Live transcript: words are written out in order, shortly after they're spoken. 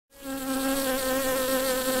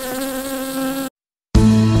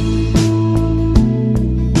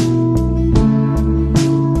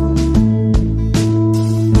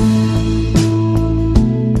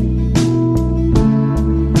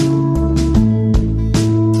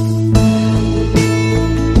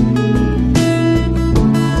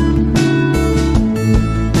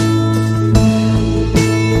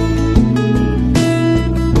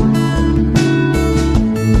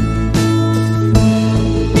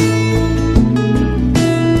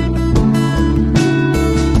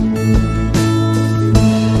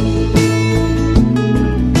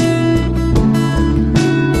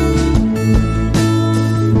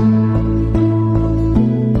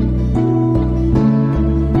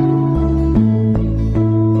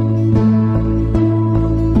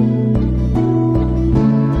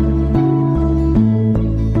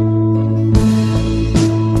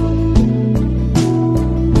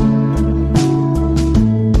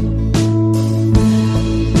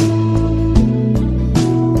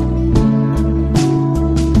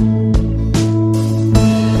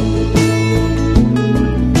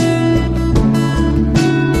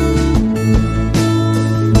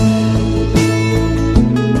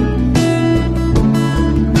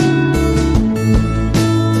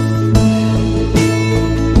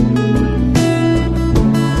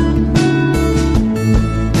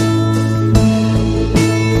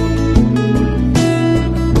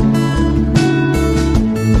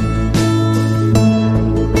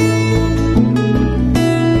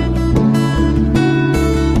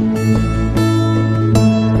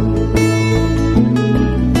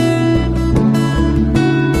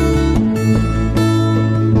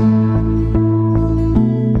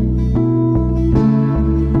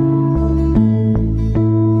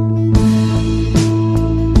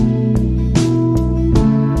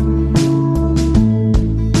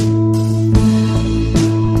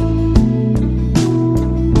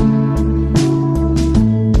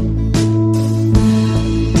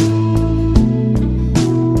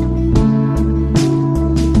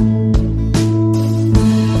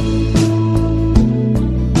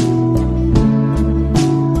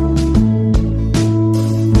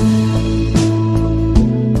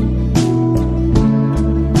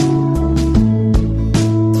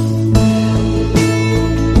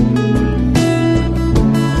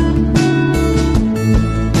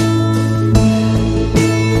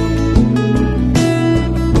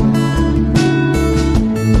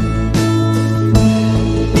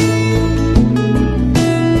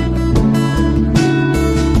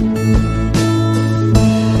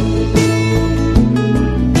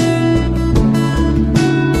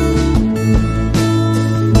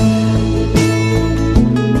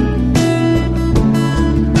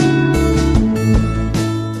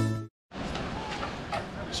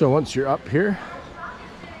So once you're up here,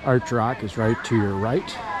 Arch Rock is right to your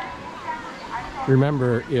right.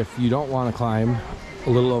 Remember, if you don't want to climb a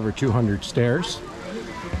little over 200 stairs,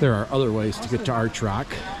 there are other ways to get to Arch Rock.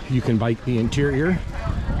 You can bike the interior,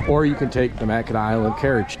 or you can take the Mackinac Island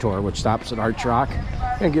carriage tour, which stops at Arch Rock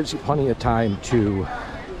and gives you plenty of time to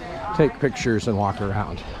take pictures and walk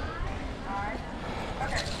around.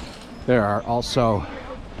 There are also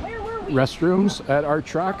restrooms at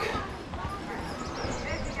Arch Rock.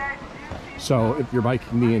 So if you're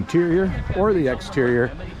biking the interior or the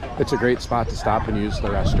exterior, it's a great spot to stop and use the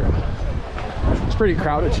restroom. It's pretty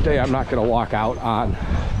crowded today. I'm not going to walk out on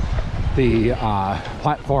the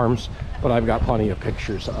platforms, but I've got plenty of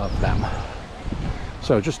pictures of them.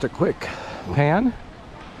 So just a quick pan.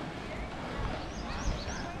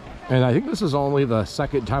 And I think this is only the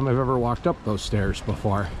second time I've ever walked up those stairs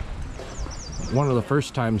before. One of the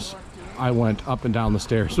first times I went up and down the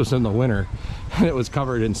stairs was in the winter, and it was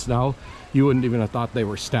covered in snow. You wouldn't even have thought they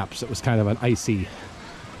were steps. It was kind of an icy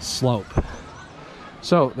slope.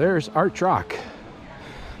 So there's Arch Rock.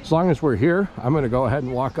 As long as we're here, I'm going to go ahead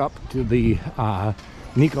and walk up to the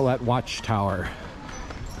Nicollet Watchtower.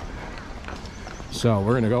 So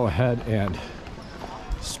we're going to go ahead and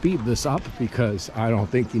speed this up because I don't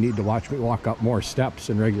think you need to watch me walk up more steps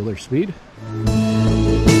in regular speed.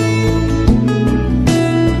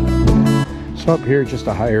 So up here, just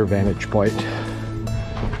a higher vantage point.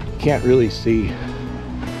 Can't really see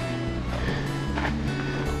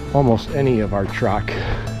almost any of Arch Rock,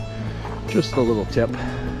 just a little tip,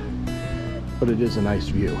 but it is a nice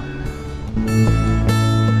view.